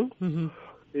ዝበሉ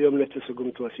እዮም ነቲ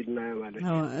ስጉምቲ ወሲድናዮ ማለት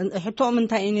እዩ ሕቶኦም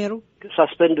እንታይ እዩ ነይሩ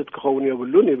ሳስፔንድድ ክኸውን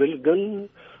የብሉን ይብል ግን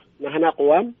ንሕና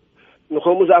ቅዋም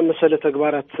ንኸምኡ ዝኣመሰለ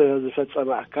ተግባራት ዝፈጸመ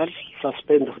ኣካል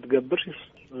ሳስፔንድ ክትገብር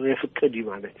የፍቅድ እዩ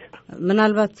ማለት እዩ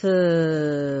ምናልባት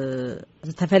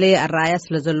ዝተፈለየ ኣረኣያ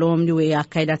ስለ ዘለዎም ድዩ ወይ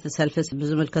ኣካይዳት ሰልፍስ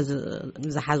ብዝምልከት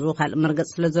ዝሓዝዎ ካልእ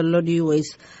መርገጽ ስለ ዘሎ ድዩ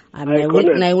ወይስ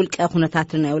ናይ ውልቀ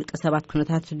ኩነታት ናይ ውልቀ ሰባት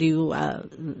ኩነታት ድዩ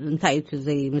እንታይ እዩ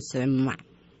ዘይምስዕማዕ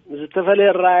ዝተፈለየ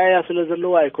ኣረኣያ ስለ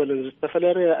ዘለዎ ኣይኮነን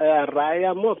ዝተፈለየ ኣረኣያ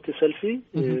እሞ ኣብቲ ሰልፊ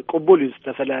ቅቡል እዩ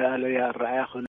ዝተፈለየ ኣረኣያ